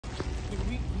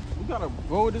We gotta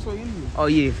go this way anyway. Oh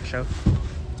yeah, for sure.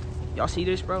 Y'all see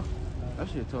this, bro? That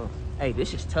shit tough. Hey,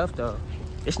 this is tough though.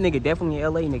 This nigga definitely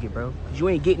an LA nigga, bro. Cause you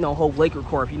ain't getting no whole Laker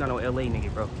core if you're not no LA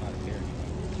nigga, bro. Not up here.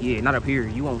 Yeah, not up here.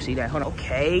 You won't see that. Hold on.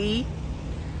 Okay.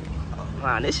 Oh,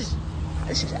 man, this is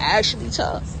actually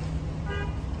tough.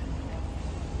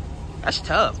 That's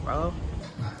tough, bro.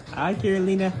 Hi,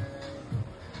 Carolina.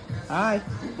 Hi.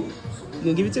 You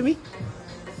gonna give it to me? You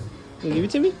gonna give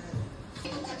it to me?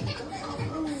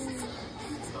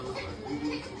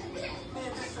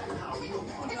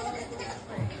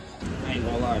 I ain't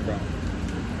gonna lie, bro.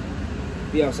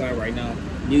 We outside right now.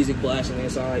 Music blasting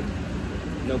inside.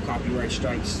 No copyright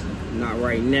strikes. Not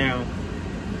right now.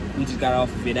 We just got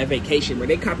off of it. That vacation, bro.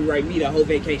 They copyright me the whole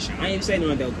vacation. I ain't saying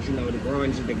nothing though, because you know the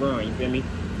grind is the grind, you feel me?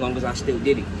 As long as I still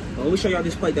did it. But let me show y'all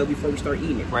this plate though before we start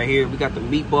eating it. Right here, we got the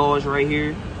meatballs right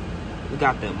here. We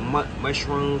got the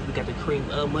mushrooms. We got the cream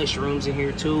of mushrooms in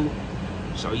here too.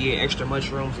 So yeah, extra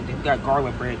mushrooms. And then we got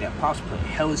garlic bread that Pops put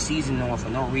hella seasoning on for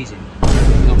no reason.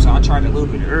 You know, so I tried it a little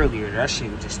bit earlier. That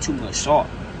shit was just too much salt.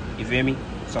 You feel me?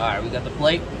 So alright, we got the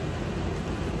plate.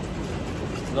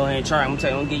 Go ahead and try it. I'm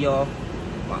gonna give y'all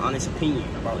my honest opinion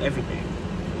about everything.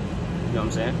 You know what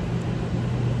I'm saying?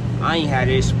 I ain't had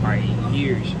this probably in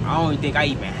years. I don't think I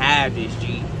even had this,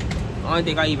 G. I don't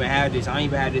think I even had this. I ain't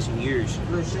even had this in years.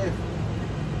 Real shit.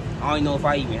 I don't know if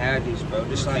I even had this, bro.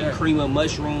 Just like cream of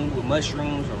mushroom with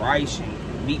mushrooms and rice and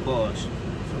meatballs.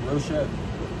 Some real shit.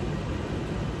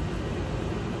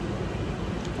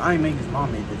 I ain't make his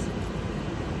mom made this.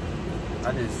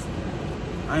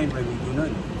 I ain't really do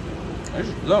nothing. That's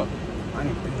just good. I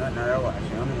ain't do nothing at all, actually.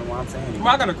 I don't even know why I'm saying it.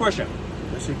 I got a question.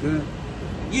 That shit good?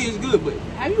 Yeah, it's good, but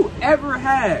have you ever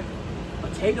had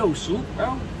potato soup,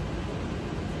 bro?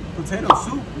 Potato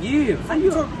soup? Yeah. What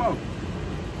you talking about?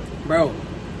 Bro,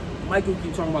 Michael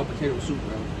keep talking about potato soup,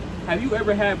 bro. Have you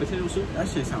ever had potato soup? That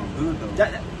shit sound good,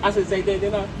 though. I should say that,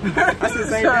 didn't I? I should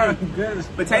say that. Good.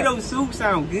 Potato soup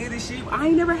sound good as shit. I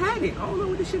ain't never had it. I don't know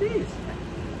what this shit is.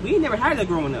 We ain't never had that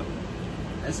growing up.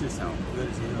 That shit sound good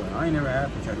as hell. I ain't never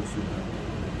had potato soup,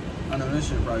 though. I know this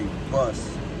shit probably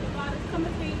bust.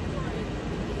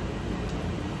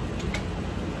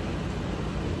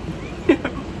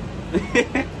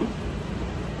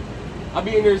 I'll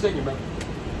be in here in a second, bro.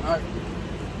 Alright.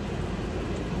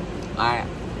 Alright.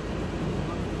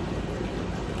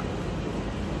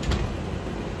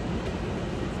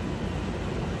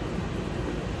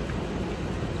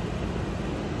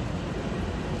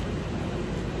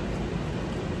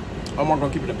 I'm not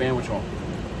gonna keep it a band with y'all.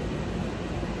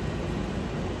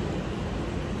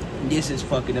 This is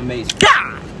fucking amazing.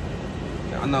 God!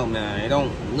 I know, man. It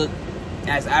don't look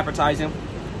as appetizing.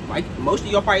 Like most of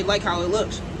y'all probably like how it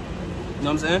looks. You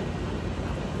know what I'm saying?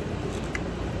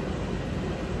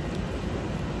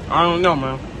 I don't know,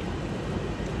 man.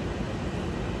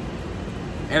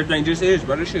 Everything just is,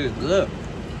 bro. This shit is good.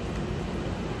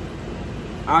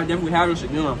 I definitely have this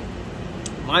again.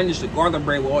 Minus the garlic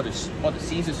bread with all the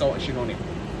seasoned salt and shit on it.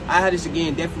 I had this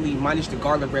again, definitely minus the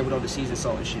garlic bread with all the seasoned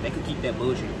salt and shit. They could keep that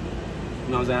bullshit. You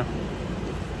know what I'm saying?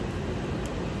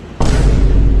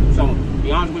 So, to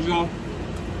be honest with y'all,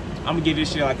 I'm gonna give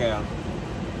this shit like a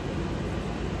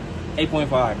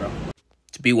 8.5, bro.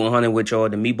 To be 100 with y'all,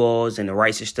 the meatballs and the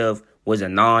rice and stuff was a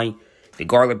 9. The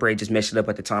garlic bread just messed it up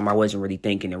at the time. I wasn't really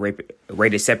thinking. It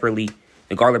rated separately.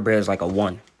 The garlic bread is like a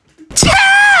 1.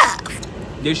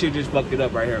 This shit just fucked it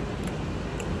up right here.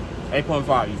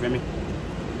 8.5, you feel me?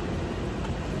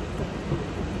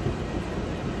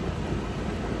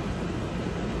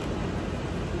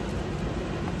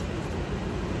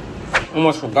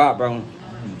 Almost forgot, bro.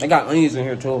 They got onions in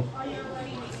here too.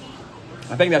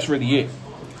 I think that's really it.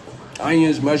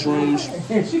 Onions, mushrooms,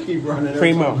 She keep running.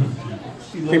 cream of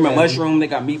mushroom. They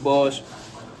got meatballs.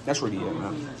 That's really it,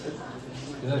 man.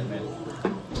 Good, man.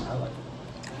 I like it.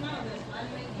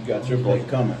 You got your plate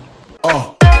coming.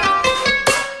 Oh.